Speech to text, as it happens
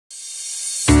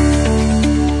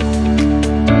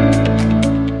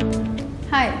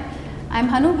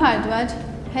Hanu Bhardwaj,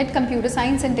 Head Computer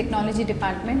Science and Technology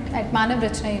Department at Manav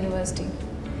Rachna University.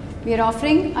 We are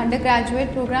offering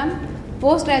undergraduate program,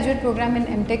 postgraduate program in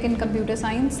MTech in Computer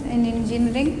Science and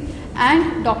Engineering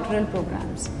and doctoral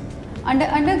programs. Under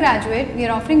undergraduate, we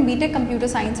are offering BTech Computer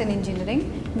Science and Engineering,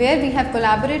 where we have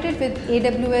collaborated with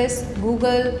AWS,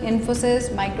 Google, Infosys,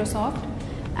 Microsoft.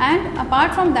 And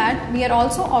apart from that, we are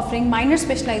also offering minor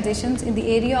specializations in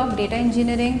the area of data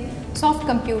engineering, soft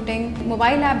computing,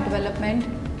 mobile app development,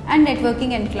 and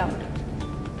networking and cloud.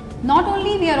 Not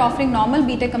only we are offering normal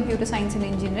BTech Computer Science and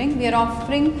Engineering, we are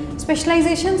offering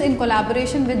specializations in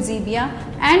collaboration with Xebia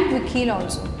and Wikil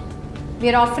also. We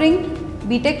are offering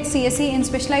BTech CSE in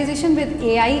specialization with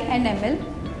AI and ML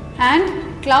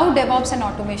and Cloud DevOps and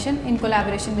Automation in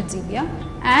collaboration with Xebia,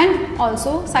 and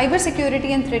also Cyber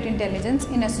Security and Threat Intelligence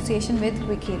in association with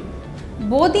Wikil.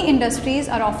 Both the industries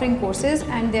are offering courses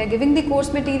and they are giving the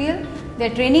course material. They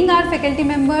are training our faculty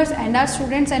members and our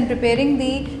students and preparing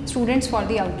the students for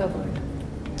the outer world.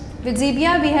 With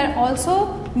Xebia, we have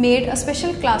also made a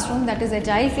special classroom, that is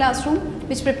Agile classroom,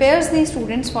 which prepares the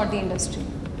students for the industry.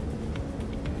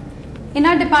 In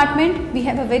our department, we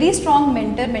have a very strong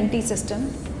mentor-mentee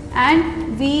system,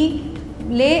 and we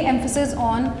lay emphasis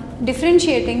on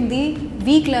differentiating the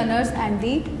weak learners and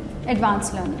the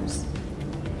advanced learners.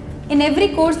 In every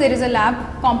course there is a lab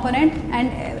component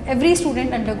and every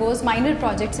student undergoes minor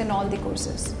projects in all the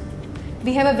courses.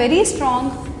 We have a very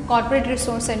strong corporate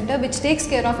resource center which takes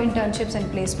care of internships and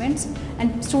placements,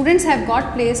 and students have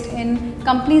got placed in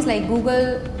companies like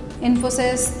Google,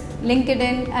 Infosys,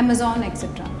 LinkedIn, Amazon,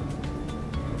 etc.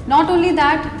 Not only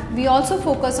that, we also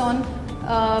focus on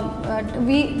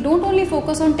we don't only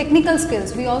focus on technical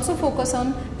skills, we also focus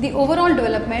on the overall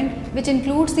development, which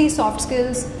includes the soft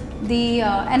skills, the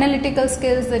analytical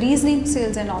skills, the reasoning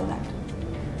skills and all that.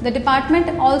 The department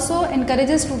also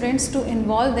encourages students to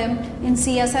involve them in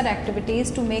CSR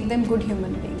activities to make them good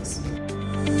human beings.